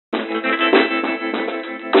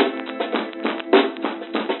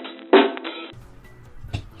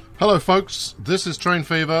Hello folks, this is Train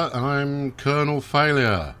Fever and I'm Colonel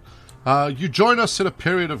Failure. You join us in a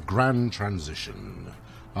period of grand transition.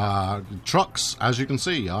 Trucks, as you can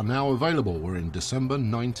see, are now available. We're in December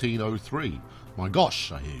 1903. My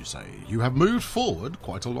gosh, I hear you say, you have moved forward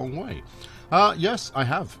quite a long way. Yes, I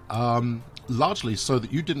have. Largely so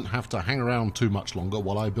that you didn't have to hang around too much longer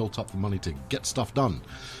while I built up the money to get stuff done.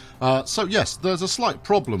 So yes, there's a slight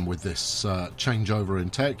problem with this changeover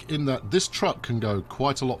in tech, in that this truck can go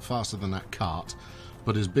quite a lot faster than that cart,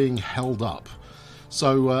 but is being held up.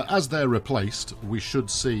 So as they're replaced, we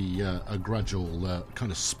should see a gradual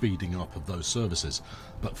kind of speeding up of those services.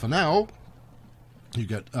 But for now, you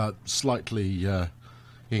get a slightly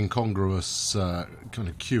incongruous kind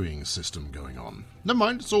of queuing system going on. Never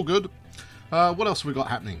mind, it's all good. What else have we got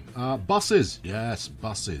happening? Buses. Yes,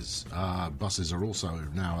 buses. Buses are also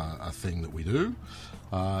now a thing that we do.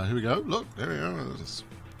 Here we go. Look, there we go.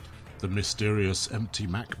 The mysterious empty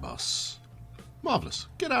Mac bus. Marvellous.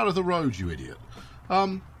 Get out of the road, you idiot.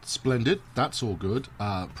 Splendid. That's all good.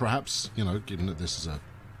 Perhaps, given that this is a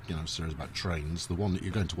series about trains, the one that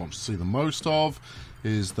you're going to want to see the most of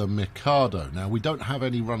is the Mikado. Now, we don't have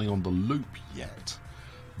any running on the loop yet,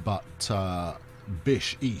 but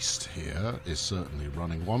Bish East here is certainly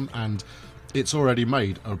running one, and it's already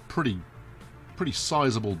made a pretty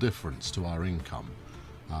sizable difference to our income.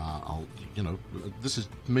 This is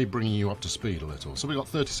me bringing you up to speed a little. So we've got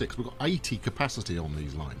 36, we've got 80 capacity on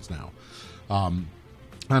these lines now,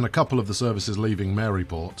 and a couple of the services leaving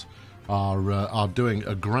Maryport are doing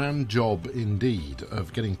a grand job indeed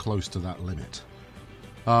of getting close to that limit.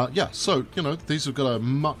 So, these have got a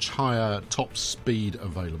much higher top speed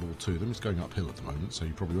available to them. It's going uphill at the moment, so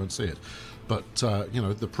you probably won't see it. But,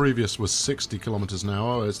 the previous was 60 kilometres an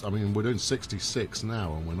hour. We're doing 66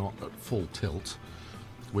 now, and we're not at full tilt.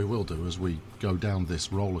 We will do as we go down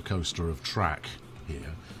this roller coaster of track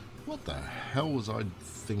here. What the hell was I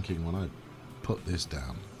thinking when I put this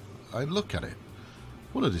down? Look at it.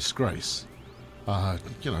 What a disgrace.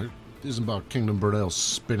 Isambard Kingdom Brunel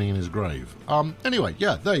spinning in his grave. Anyway,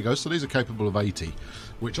 yeah, there you go. So these are capable of 80,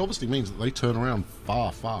 which obviously means that they turn around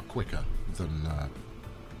far, far quicker than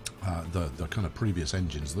the kind of previous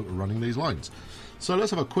engines that were running these lines. So let's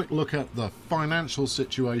have a quick look at the financial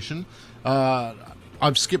situation.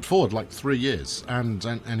 I've skipped forward like 3 years, and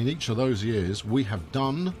in each of those years we have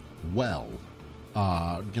done well.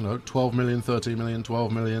 12 million, 13 million,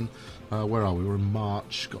 12 million. Where are we? We're in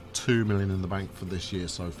March. Got 2 million in the bank for this year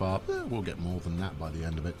so far. We'll get more than that by the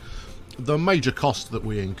end of it. The major cost that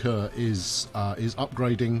we incur is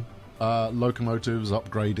upgrading locomotives,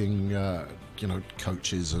 upgrading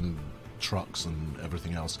coaches and trucks and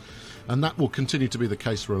everything else, and that will continue to be the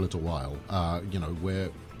case for a little while.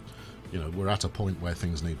 We're at a point where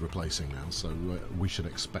things need replacing now, so we should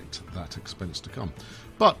expect that expense to come.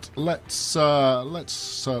 But let's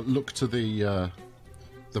look to the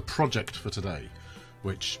project for today,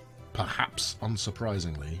 which perhaps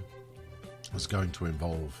unsurprisingly is going to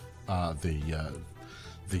involve the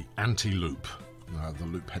anti-loop, the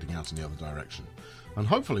loop heading out in the other direction, and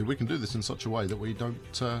hopefully we can do this in such a way that we don't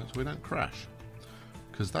crash,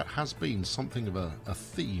 because that has been something of a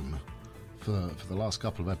theme for the last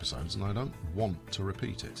couple of episodes, and I don't want to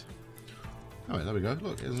repeat it. Oh, there we go.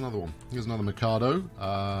 Look, here's another one. Here's another Mikado.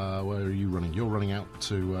 Where are you running? You're running out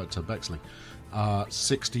to Bexley.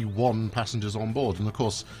 61 passengers on board, and of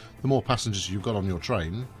course, the more passengers you've got on your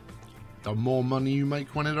train, the more money you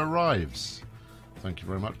make when it arrives. Thank you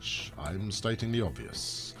very much. I'm stating the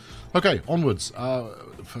obvious. Okay, onwards.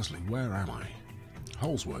 Firstly, where am I?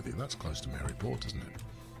 Holsworthy. That's close to Maryport, isn't it?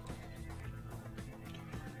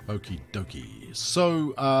 Okie dokie.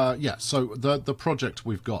 So, so the project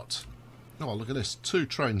we've got. Oh, look at this. 2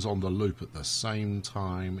 trains on the loop at the same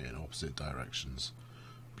time in opposite directions.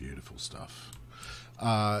 Beautiful stuff.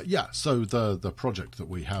 So the project that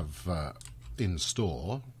we have in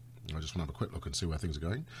store, I just want to have a quick look and see where things are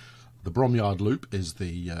going. The Bromyard Loop is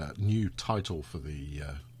the new title for the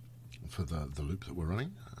loop that we're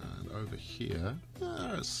running. And over here,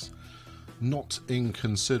 it's not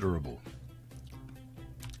inconsiderable.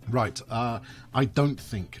 Right, I don't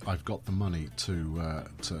think I've got the money to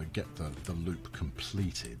get the loop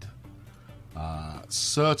completed.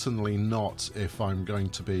 Certainly not if I'm going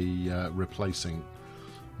to be replacing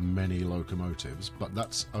many locomotives, but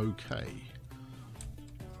that's okay.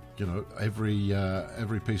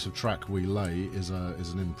 Every piece of track we lay is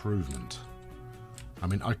an improvement.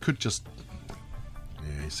 I could just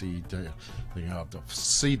I've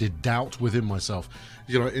seeded doubt within myself.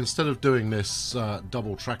 Instead of doing this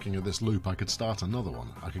double tracking of this loop, I could start another one.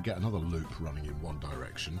 I could get another loop running in one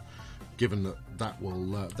direction, given that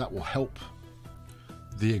will help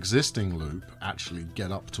the existing loop actually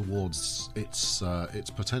get up towards its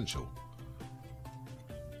potential.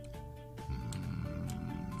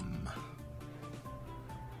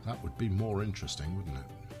 That would be more interesting, wouldn't it?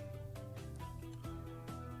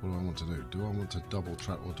 What do I want to do? Do I want to double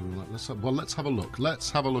track, or do we want? Let's have a look. Let's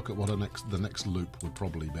have a look at what the next loop would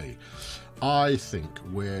probably be. I think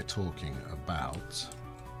we're talking about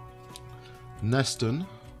Neston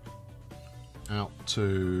out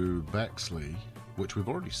to Bexley, which we've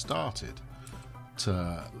already started,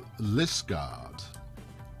 to Lisgard,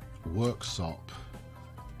 Worksop,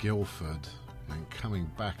 Guildford, and coming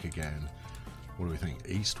back again. What do we think?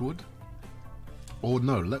 Eastwood? Or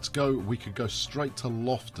no, let's go, we could go straight to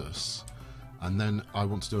Loftus, and then I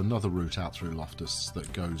want to do another route out through Loftus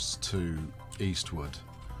that goes to Eastwood.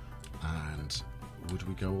 And would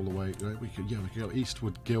we go all the way? We could go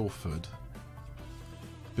Eastwood, Guildford,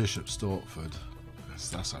 Bishop Stortford.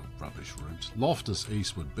 That's a rubbish route. Loftus,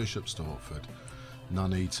 Eastwood, Bishop Stortford,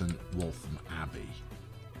 Nuneaton, Waltham Abbey.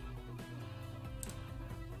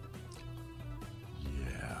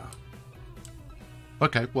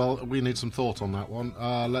 Okay, well, we need some thought on that one.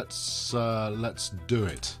 Let's do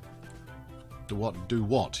it. Do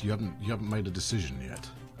what? You haven't made a decision yet.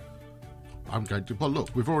 I'm going to. Well, look,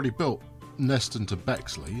 we've already built Neston to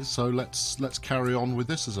Bexley, so let's carry on with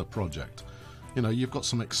this as a project. You know, you've got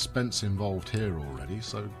some expense involved here already,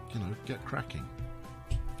 so you know, get cracking.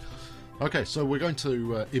 Okay, so we're going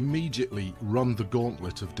to immediately run the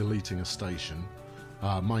gauntlet of deleting a station.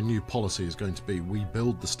 My new policy is going to be we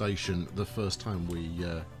build the station the first time we...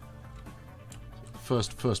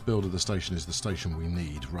 First build of the station is the station we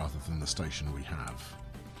need rather than the station we have.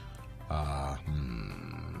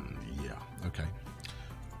 Yeah, okay.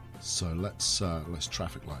 So let's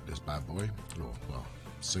traffic light this bad boy. Or, well,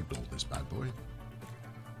 signal this bad boy.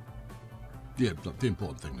 Yeah, the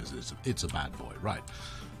important thing is it's a bad boy, right.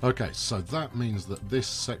 Okay, so that means that this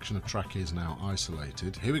section of track is now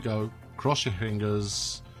isolated. Here we go. Cross your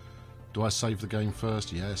fingers. Do I save the game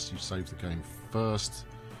first? Yes, you save the game first.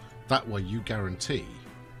 That way you guarantee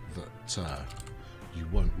that you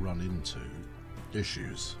won't run into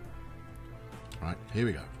issues. Right, here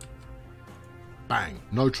we go. Bang.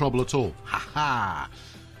 No trouble at all. Ha-ha!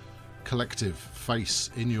 Collective face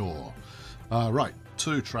in your... right,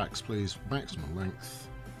 2 tracks, please. Maximum length.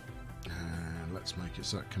 And let's make it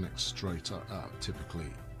so it connects straight up.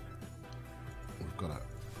 Typically, we've got to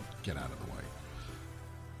get out of the way.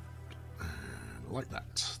 And like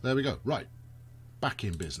that. There we go. Right. Back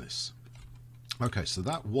in business. Okay, so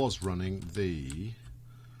that was running the...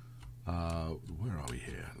 where are we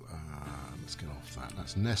here? Let's get off that.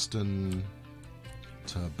 That's Neston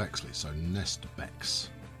to Bexley. So Nest Bex.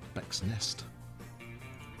 Bex Nest.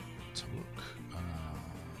 Let's have a look.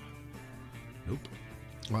 Nope.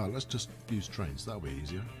 Well, let's just use trains. That'll be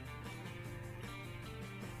easier.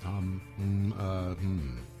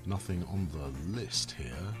 Nothing on the list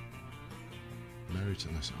here.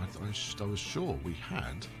 Meriton. I was sure we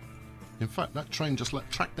had. In fact, that train, just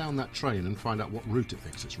track down that train and find out what route it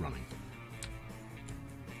thinks it's running.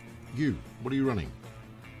 You, what are you running?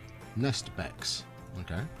 Nest Bex.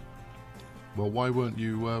 Okay. Well, why weren't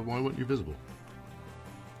you visible?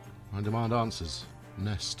 I demand answers.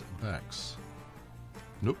 Nest Bex.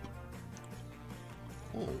 Nope.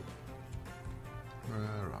 Oh. Where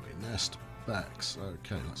are we? Nest Bex.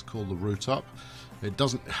 Okay, let's call the route up. It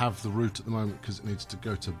doesn't have the route at the moment because it needs to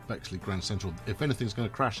go to Bexley Grand Central. If anything's going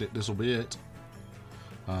to crash it, this will be it.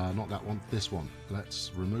 Not that one, this one.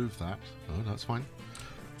 Let's remove that. Oh, that's fine.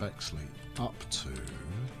 Bexley up to...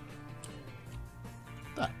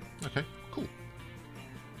 there. Okay, cool.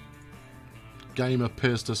 Game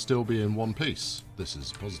appears to still be in one piece. This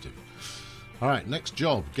is positive. Alright, next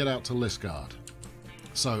job. Get out to Lisgard.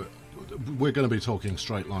 So... we're going to be talking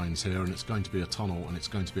straight lines here, and it's going to be a tunnel, and it's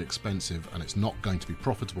going to be expensive, and it's not going to be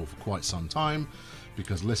profitable for quite some time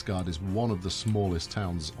because Lisgard is one of the smallest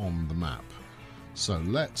towns on the map. So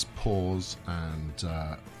let's pause and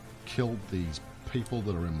kill these people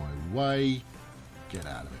that are in my way. Get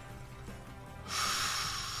out of it.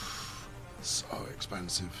 So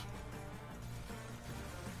expensive.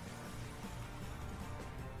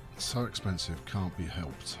 So expensive, can't be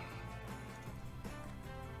helped.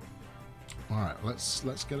 Alright,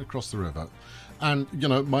 let's get across the river. And, you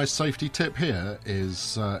know, my safety tip here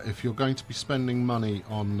is if you're going to be spending money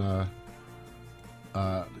on,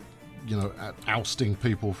 you know, ousting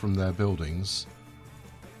people from their buildings,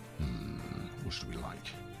 what should we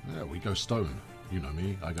like? Yeah, we go stone. You know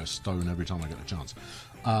me, I go stone every time I get a chance.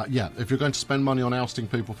 Yeah, if you're going to spend money on ousting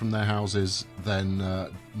people from their houses, then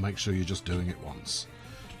make sure you're just doing it once.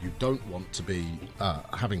 You don't want to be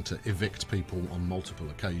having to evict people on multiple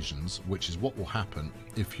occasions, which is what will happen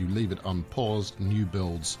if you leave it unpaused. New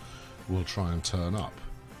builds will try and turn up.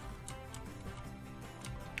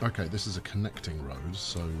 Okay, this is a connecting road,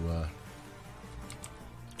 so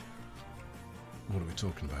what are we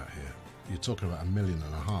talking about here? You're talking about $1.5 million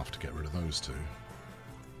to get rid of those two.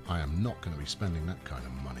 I am not going to be spending that kind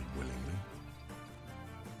of money willingly.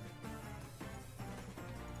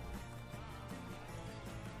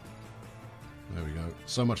 There we go.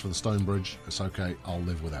 So much for the stone bridge. It's okay. I'll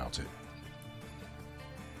live without it.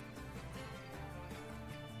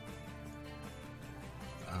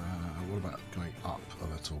 What about going up a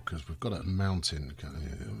little? Because we've got a mountain.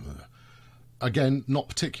 Again, not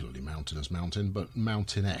particularly mountainous mountain, but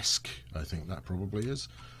mountain-esque. I think that probably is.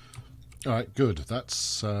 All right, good. That's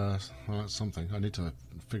something. I need to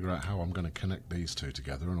figure out how I'm going to connect these two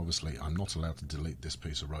together. And obviously, I'm not allowed to delete this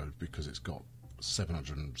piece of road because it's got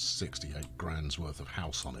 768 grand's worth of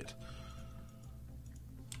house on it.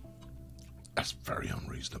 That's very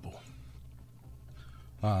unreasonable.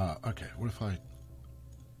 Okay, what if I...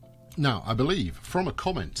 Now, I believe from a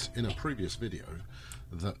comment in a previous video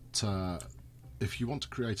that if you want to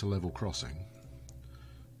create a level crossing,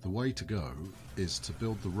 the way to go is to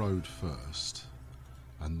build the road first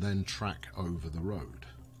and then track over the road,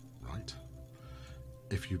 right?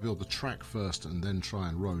 If you build the track first and then try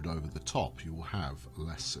and road over the top, you will have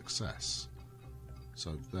less success.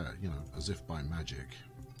 So there, you know, as if by magic,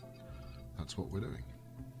 that's what we're doing.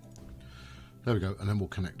 There we go, and then we'll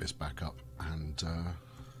connect this back up, and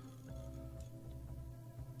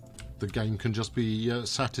the game can just be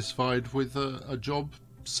satisfied with a job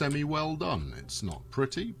semi-well done. It's not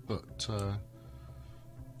pretty, but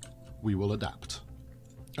we will adapt.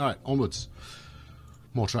 Alright, onwards.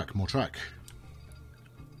 More track, more track.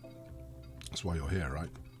 That's why you're here, right?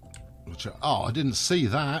 Oh, I didn't see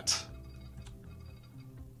that.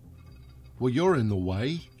 Well, you're in the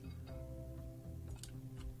way.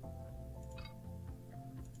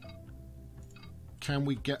 Can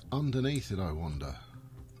we get underneath it, I wonder?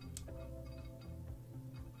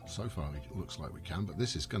 So far, it looks like we can, but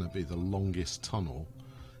this is going to be the longest tunnel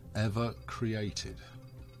ever created.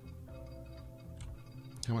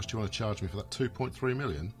 How much do you want to charge me for that? 2.3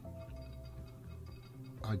 million?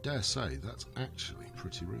 I dare say that's actually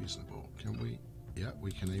pretty reasonable. Can we? Yeah,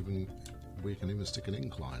 we can even stick an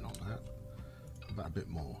incline on that. About a bit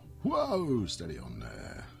more. Whoa! Steady on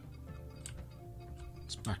there.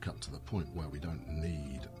 Let's back up to the point where we don't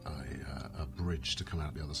need a bridge to come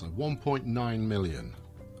out the other side. 1.9 million.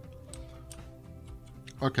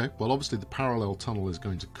 Okay, well obviously the parallel tunnel is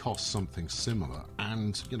going to cost something similar,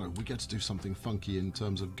 and you know we get to do something funky in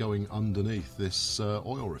terms of going underneath this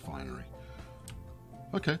oil refinery.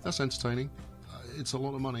 Okay, that's entertaining. It's a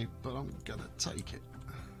lot of money, but I'm gonna take it.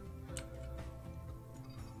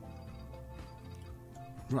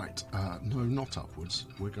 Right, no, not upwards.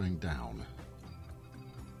 We're going down.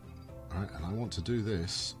 Alright, and I want to do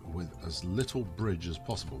this with as little bridge as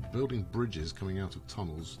possible. Building bridges coming out of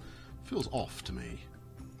tunnels feels off to me.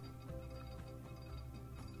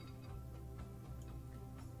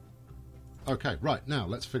 Okay, right, now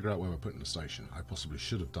let's figure out where we're putting the station. I possibly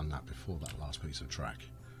should have done that before that last piece of track.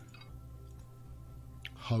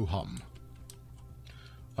 Ho-hum.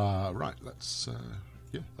 Right, let's...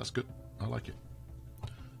 yeah, that's good. I like it.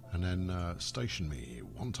 And then station me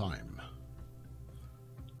one time.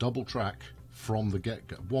 Double track from the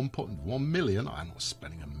get-go. 1.1 million? I'm not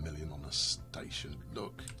spending $1 million on a station.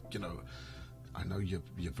 Look, you know, I know you're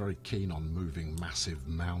very keen on moving massive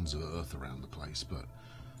mounds of earth around the place, but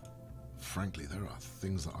frankly, there are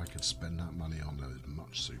things that I could spend that money on that is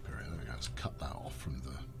much superior. There we go. Let's cut that off from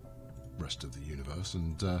the rest of the universe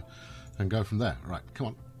and go from there. Right, come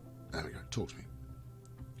on. There we go. Talk to me.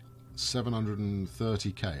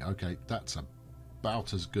 730k. Okay, that's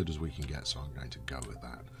about as good as we can get, so I'm going to go with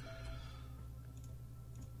that.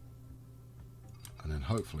 And then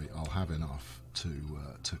hopefully I'll have enough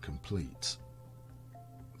to complete.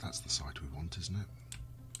 That's the site we want, isn't it?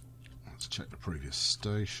 Let's check the previous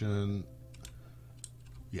station.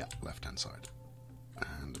 Yeah, left-hand side.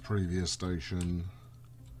 And the previous station.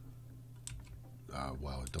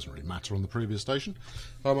 Well, it doesn't really matter on the previous station.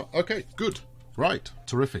 Okay, good. Right,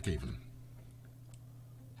 terrific even.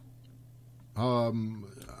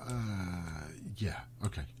 Yeah,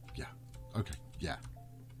 okay, yeah, okay, yeah.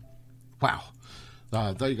 Wow.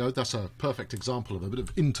 There you go. That's a perfect example of a bit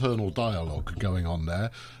of internal dialogue going on there.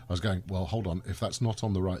 I was going, well, hold on. If that's not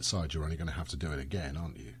on the right side, you're only going to have to do it again,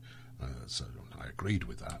 aren't you? So I agreed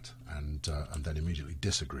with that, and then immediately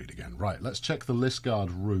disagreed again. Right, let's check the Lisgard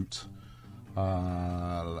route.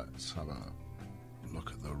 Let's have a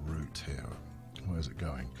look at the route here. Where's it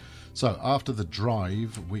going? So after the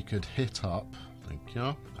drive, we could hit up. Thank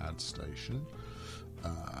you. Add station.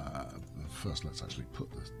 First, let's actually put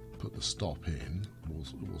the stop in.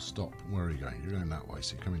 We'll stop. Where are you going? You're going that way.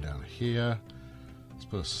 So you're coming down here. Let's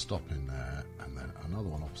put a stop in there, and then another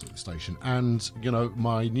one opposite the station. And you know,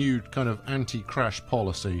 my new kind of anti-crash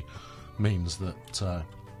policy means that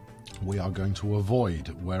we are going to avoid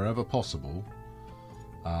wherever possible.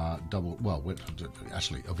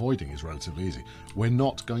 Actually, avoiding is relatively easy. We're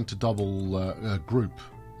not going to double group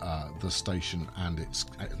the station and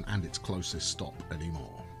its closest stop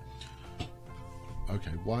anymore.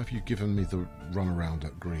 Okay, why have you given me the runaround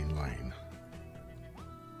at Green Lane?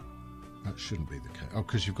 That shouldn't be the case. Oh,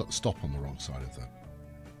 because you've got the stop on the wrong side of the...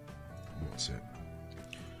 What's it?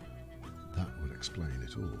 That would explain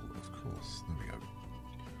it all, of course. There we go.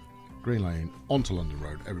 Green Lane, onto London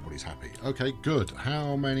Road, everybody's happy. Okay, good.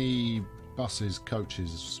 How many buses,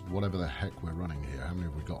 coaches, whatever the heck we're running here, how many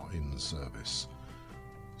have we got in service?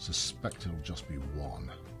 Suspect it'll just be one.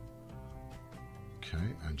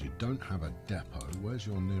 Okay, and you don't have a depot. Where's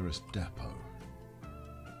your nearest depot?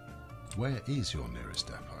 Where is your nearest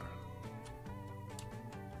depot?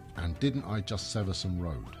 And didn't I just sever some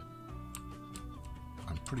road?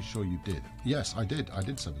 I'm pretty sure you did. Yes, I did. I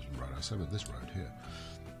did sever some road. I severed this road here.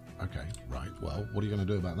 Okay, right. Well, what are you going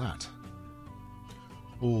to do about that?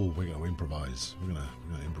 Oh, we're going to improvise. We're going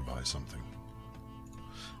to improvise something.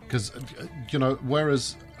 Because you know,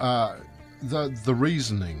 whereas the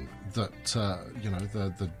reasoning that you know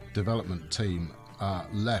the development team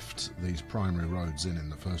left these primary roads in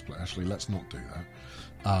the first place. Actually, let's not do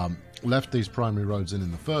that. Left these primary roads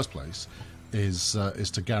in the first place is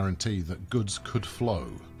to guarantee that goods could flow.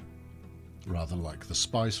 Rather like the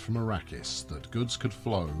spice from Arrakis, that goods could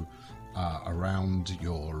flow around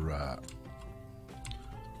your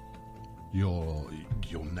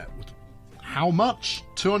network. How much?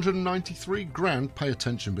 293 grand. Pay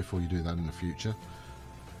attention before you do that in the future.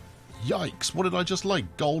 Yikes! What did I just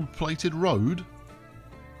like? Gold-plated road?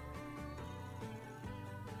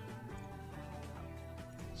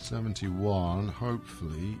 71.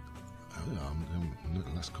 Hopefully,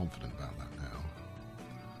 I'm less confident about that now.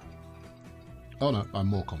 Oh no, I'm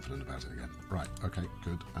more confident about it again. Right, okay,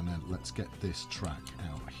 good. And then let's get this track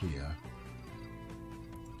out here.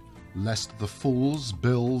 Lest the fools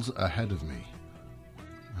build ahead of me.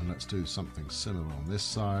 And let's do something similar on this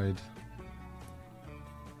side.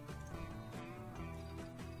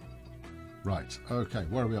 Right, okay,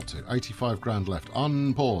 where are we up to? 85 grand left.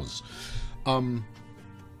 Unpause.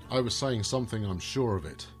 I was saying something, I'm sure of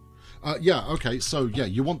it. Yeah, okay, so yeah,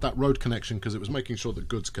 you want that road connection because it was making sure that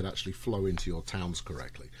goods could actually flow into your towns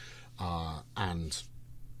correctly. And,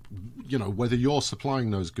 you know, whether you're supplying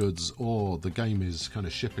those goods or the game is kind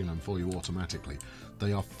of shipping them for you automatically,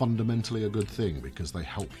 they are fundamentally a good thing because they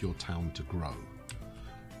help your town to grow.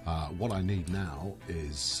 What I need now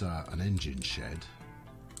is an engine shed,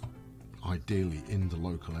 ideally in the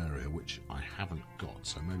local area, which I haven't got,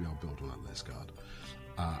 so maybe I'll build one at this guard.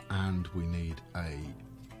 And we need a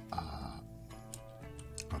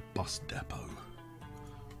bus depot.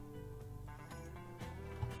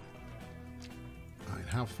 Right,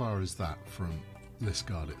 how far is that from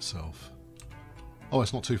Lisgard itself? Oh,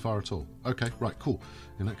 it's not too far at all. Okay, right, cool.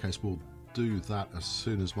 In that case, we'll do that as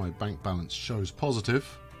soon as my bank balance shows positive.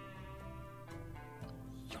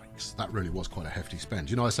 Yikes, that really was quite a hefty spend.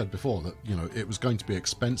 You know, I said before that, you know, it was going to be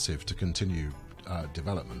expensive to continue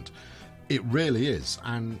development. It really is,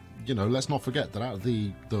 and you know, let's not forget that out of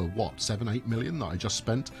the what, 7-8 million that I just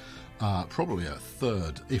spent, probably a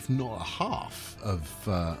third, if not a half,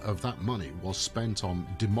 of that money was spent on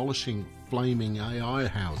demolishing flaming AI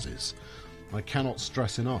houses. I cannot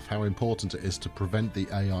stress enough how important it is to prevent the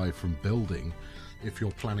AI from building if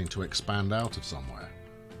you're planning to expand out of somewhere.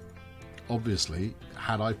 Obviously,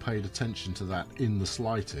 had I paid attention to that in the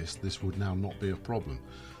slightest, this would now not be a problem.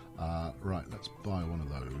 Right, let's buy one of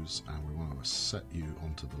those, and we want to set you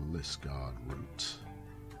onto the Lisgard route.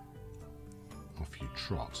 Off you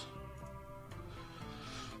trot.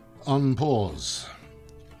 Unpause.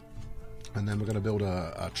 And then we're going to build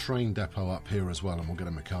a train depot up here as well, and we'll get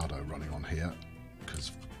a Mikado running on here,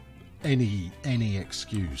 because any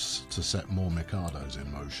excuse to set more Mikados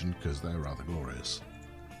in motion, because they're rather glorious.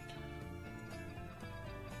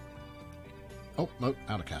 Oh, no,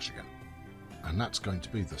 out of cash again. And that's going to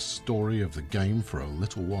be the story of the game for a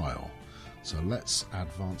little while. So let's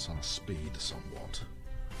advance our speed somewhat.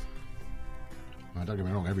 Now, don't get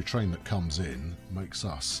me wrong, every train that comes in makes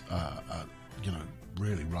us, you know,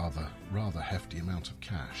 really rather hefty amount of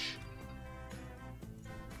cash.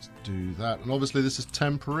 Let's do that. And obviously this is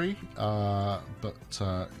temporary, but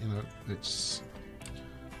you know, it's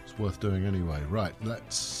worth doing anyway. Right,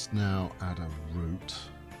 let's now add a route.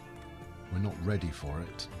 We're not ready for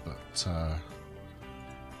it, but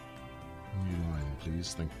new line,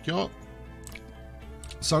 please. Thank you.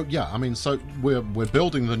 So yeah, I mean, so we're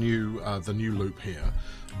building the new loop here,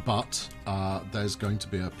 but there's going to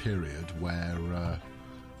be a period where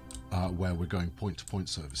we're going point-to-point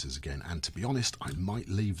services again. And to be honest, I might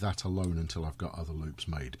leave that alone until I've got other loops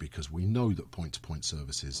made, because we know that point-to-point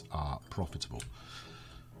services are profitable.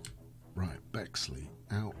 Right, Bexley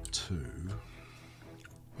out to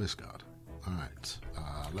Lisgard. All right,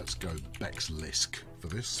 let's go Bexlisk for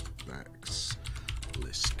this.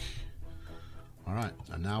 Bexlisk. All right,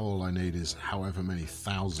 and now all I need is however many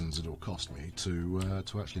thousands it'll cost me to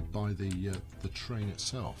actually buy the train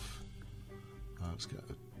itself. Let's get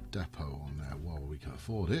a depot on there while we can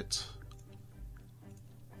afford it.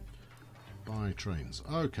 Buy trains.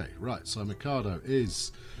 Okay, right. So Mikado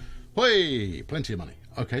is, way plenty of money.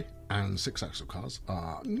 Okay, and 6 axle cars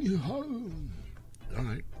are new home. All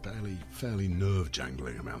right, fairly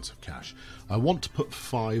nerve-jangling amounts of cash. I want to put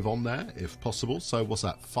 5 on there, if possible. So what's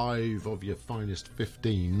that? 5 of your finest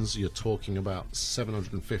 15s. You're talking about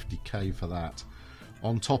 750k for that.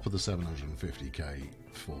 On top of the 750k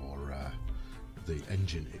for the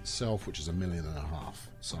engine itself, which is $1.5 million.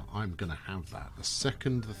 So I'm going to have that. The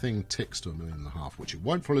second the thing ticks to $1.5 million, which it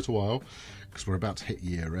won't for a little while, because we're about to hit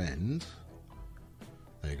year end.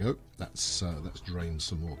 There you go. That's drained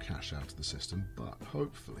some more cash out of the system, but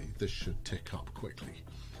hopefully this should tick up quickly.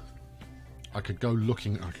 I could go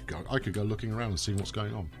looking around and see what's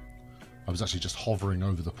going on. I was actually just hovering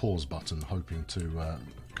over the pause button, hoping to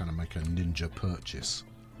kind of make a ninja purchase.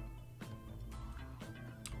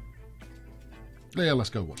 Yeah,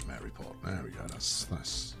 let's go watch Maryport. There we go.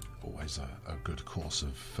 That's always a good course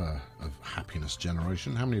of happiness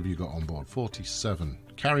generation. How many have you got on board? 47.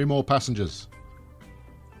 Carry more passengers.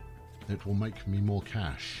 It will make me more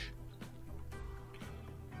cash.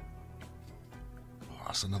 Oh,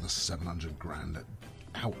 that's another 700 grand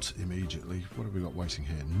out immediately. What have we got waiting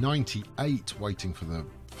here? 98 waiting for the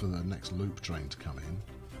next loop train to come in.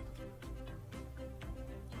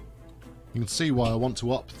 You can see why I want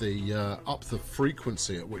to up the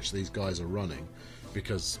frequency at which these guys are running,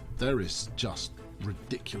 because there is just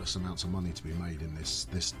ridiculous amounts of money to be made in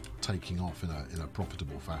this taking off in a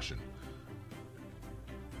profitable fashion.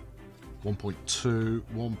 1.2,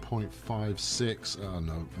 1.56. Oh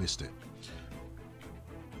no, missed it.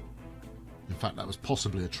 In fact, that was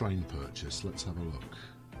possibly a train purchase. Let's have a look.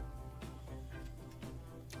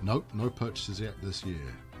 Nope, no purchases yet this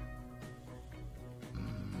year.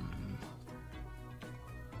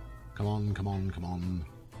 Come on, come on, come on.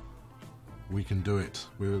 We can do it.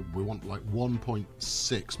 We want like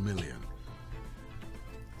 1.6 million.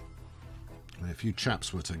 And if you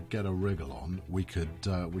chaps were to get a wriggle on, we could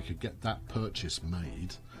get that purchase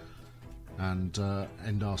made and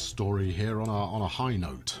end our story here on a high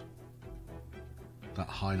note. That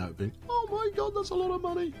high note being, oh my god, that's a lot of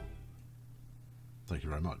money. Thank you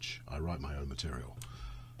very much. I write my own material.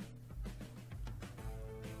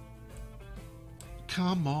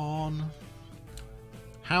 Come on.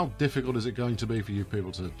 How difficult is it going to be for you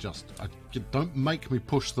people to just... don't make me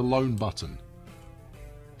push the loan button.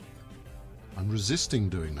 I'm resisting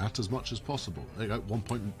doing that as much as possible. There you go,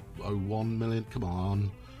 1.01 million. Come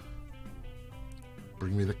on.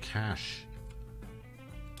 Bring me the cash.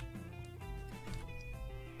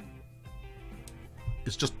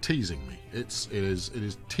 It's just teasing me. It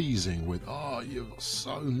is teasing with, oh, you've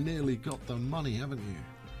so nearly got the money, haven't you?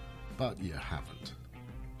 But you haven't.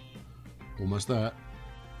 Almost there.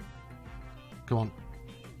 Come on.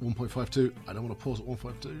 1.52. I don't want to pause at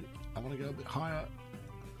 1.52. I want to go a bit higher.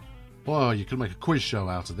 Well, you could make a quiz show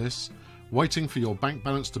out of this. Waiting for your bank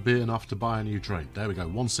balance to be enough to buy a new train. There we go,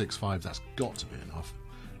 165, that's got to be enough.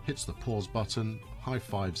 Hits the pause button,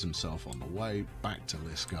 high-fives himself on the way back to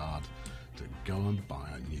Lisgard to go and buy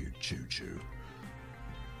a new choo-choo.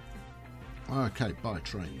 Okay, buy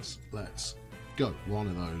trains. Let's go. One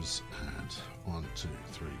of those, and 1, 2,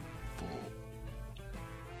 3, 4,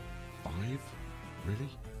 5? Really?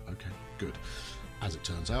 Okay, good. As it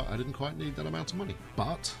turns out, I didn't quite need that amount of money,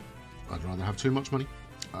 but I'd rather have too much money.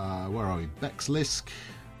 Where are we? Bexlisk.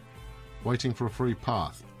 Waiting for a free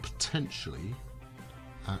path. Potentially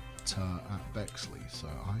at Bexley. So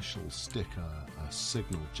I shall stick a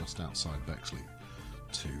signal just outside Bexley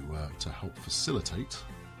to help facilitate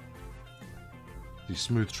the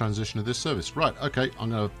smooth transition of this service. Right, okay, I'm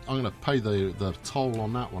gonna pay the toll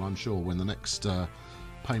on that one, I'm sure, when the next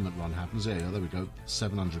payment run happens. Yeah, there we go.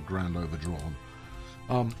 700 grand overdrawn.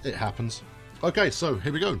 It happens. Okay, so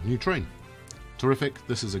here we go. New train. Terrific.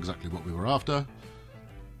 This is exactly what we were after.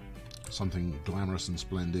 Something glamorous and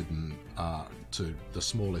splendid, and to the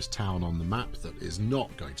smallest town on the map that is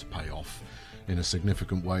not going to pay off in a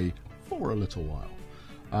significant way for a little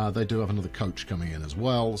while. They do have another coach coming in as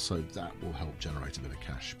well, so that will help generate a bit of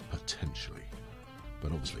cash, potentially.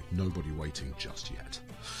 But obviously, nobody waiting just yet.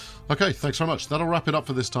 Okay, thanks very much. That'll wrap it up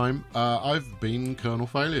for this time. I've been Colonel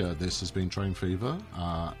Failure. This has been Train Fever.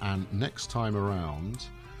 And next time around,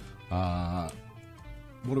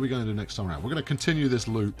 what are we going to do next time around? We're going to continue this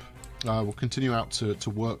loop. We'll continue out to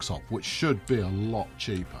Worksop, which should be a lot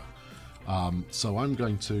cheaper. So I'm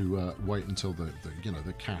going to wait until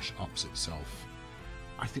the cash ups itself.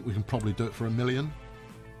 I think we can probably do it for $1 million.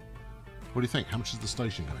 What do you think? How much is the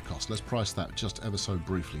station going to cost? Let's price that just ever so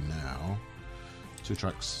briefly now. 2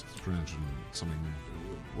 tracks, 300 something.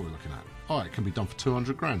 What are we looking at? Oh, it can be done for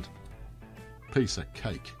 200 grand. Piece of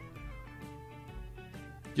cake.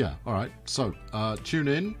 Yeah, all right. So tune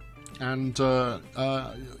in, and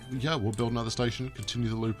yeah, we'll build another station, continue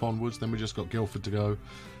the loop onwards. Then we just got Guildford to go,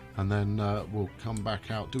 and then we'll come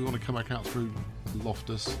back out. Do we want to come back out through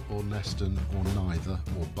Loftus or Neston or neither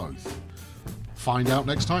or both? Find out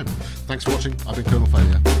next time. Thanks for watching. I've been Colonel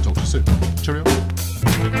Failure. Talk to you soon. Cheerio.